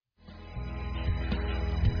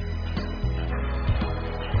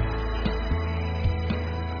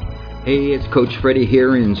Hey, it's Coach Freddie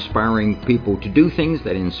here, inspiring people to do things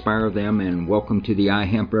that inspire them, and welcome to the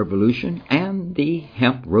iHemp Revolution and the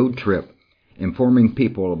Hemp Road Trip, informing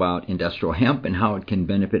people about industrial hemp and how it can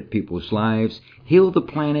benefit people's lives, heal the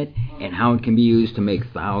planet, and how it can be used to make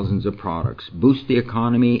thousands of products, boost the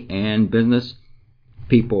economy and business,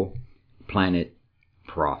 people, planet,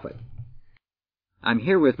 profit. I'm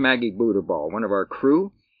here with Maggie Booterbaugh, one of our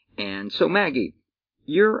crew, and so Maggie,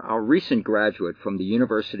 you're a recent graduate from the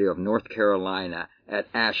University of North Carolina at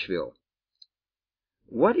Asheville.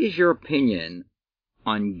 What is your opinion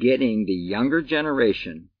on getting the younger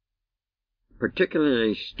generation,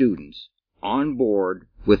 particularly students, on board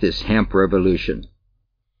with this hemp revolution?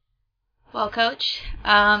 Well, Coach,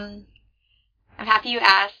 I'm happy you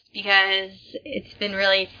asked because it's been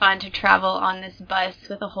really fun to travel on this bus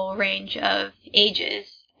with a whole range of ages.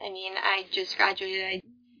 I mean, I just graduated.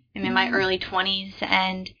 I'm in my early 20s,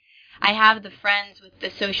 and I have the friends with the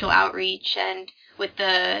social outreach and with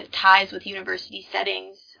the ties with university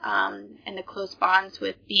settings, and the close bonds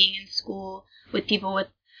with being in school with people with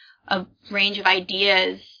a range of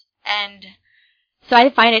ideas. And so I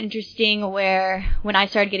find it interesting where when I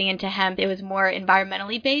started getting into hemp, it was more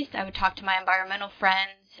environmentally based. I would talk to my environmental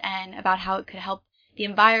friends and about how it could help the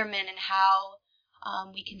environment and how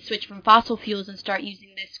we can switch from fossil fuels and start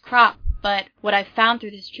using this crop. But what I've found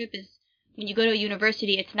through this trip is when you go to a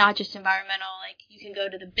university, it's not just environmental. Like, you can go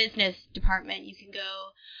to the business department, you can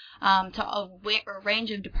go to a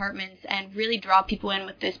range of departments and really draw people in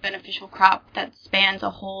with this beneficial crop that spans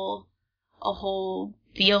a whole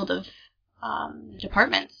field of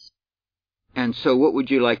departments. And so what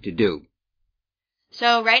would you like to do?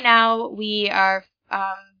 So right now we are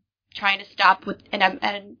trying to stop with in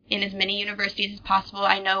as many universities as possible.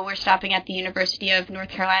 I know we're stopping at the University of North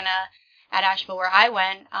Carolina at Asheville, where I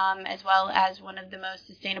went, as well as one of the most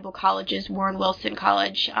sustainable colleges, Warren Wilson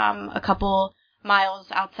College, a couple miles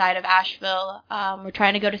outside of Asheville. We're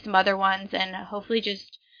trying to go to some other ones and hopefully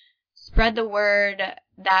just spread the word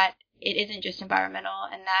that it isn't just environmental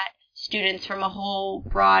and that students from a whole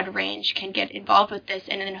broad range can get involved with this,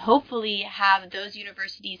 and then hopefully have those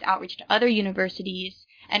universities outreach to other universities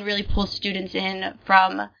and really pull students in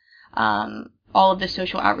from all of the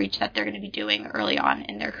social outreach that they're going to be doing early on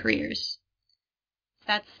in their careers.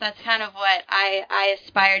 That's kind of what I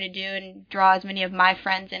aspire to do, and draw as many of my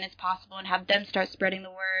friends in as possible and have them start spreading the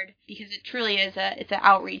word, because it truly is it's an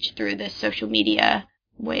outreach through this social media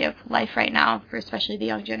way of life right now for especially the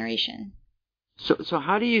young generation. So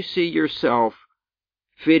how do you see yourself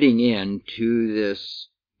fitting into this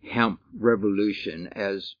hemp revolution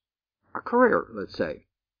as a career, let's say?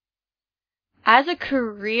 As a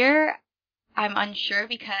career, I'm unsure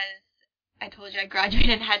because I told you I graduated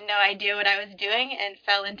and had no idea what I was doing and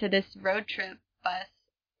fell into this road trip bus.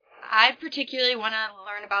 I particularly want to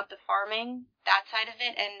learn about the farming, that side of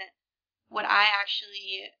it, and what I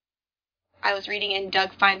was reading in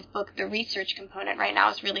Doug Fine's book, the research component right now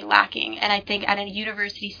is really lacking. And I think at a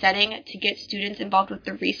university setting, to get students involved with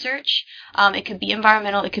the research, it could be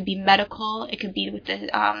environmental, it could be medical, it could be with the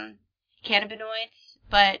cannabinoids,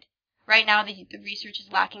 but right now the research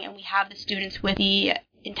is lacking, and we have the students with the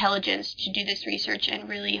intelligence to do this research and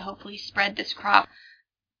really hopefully spread this crop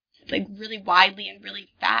like really widely and really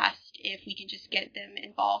fast if we can just get them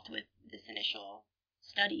involved with this initial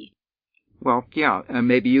study. Well, yeah,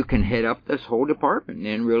 maybe you can head up this whole department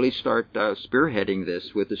and really start spearheading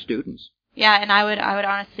this with the students. Yeah, and I would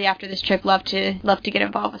honestly, after this trip, love to get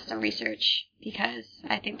involved with some research, because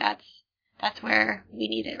I think that's where we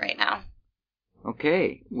need it right now.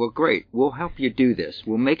 Okay, well, great. We'll help you do this.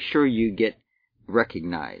 We'll make sure you get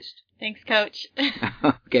recognized. Thanks, Coach.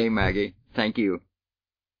 Okay, Maggie. Thank you.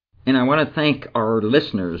 And I want to thank our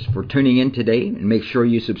listeners for tuning in today, and make sure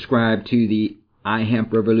you subscribe to the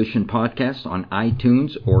iHemp Revolution podcast on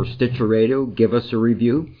iTunes or Stitcher Radio. Give us a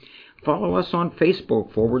review. Follow us on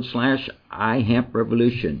Facebook /iHemp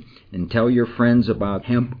Revolution, and tell your friends about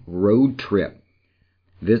Hemp Road Trip.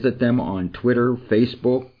 Visit them on Twitter,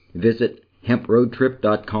 Facebook. Visit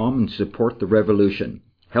hemproadtrip.com and support the revolution.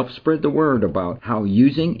 Help spread the word about how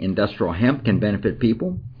using industrial hemp can benefit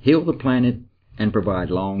people, heal the planet, and provide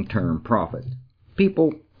long-term profit.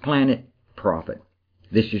 People, planet, profit.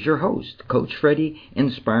 This is your host, Coach Freddie,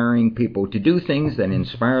 inspiring people to do things that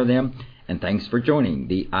inspire them, and thanks for joining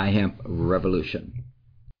the iHemp Revolution.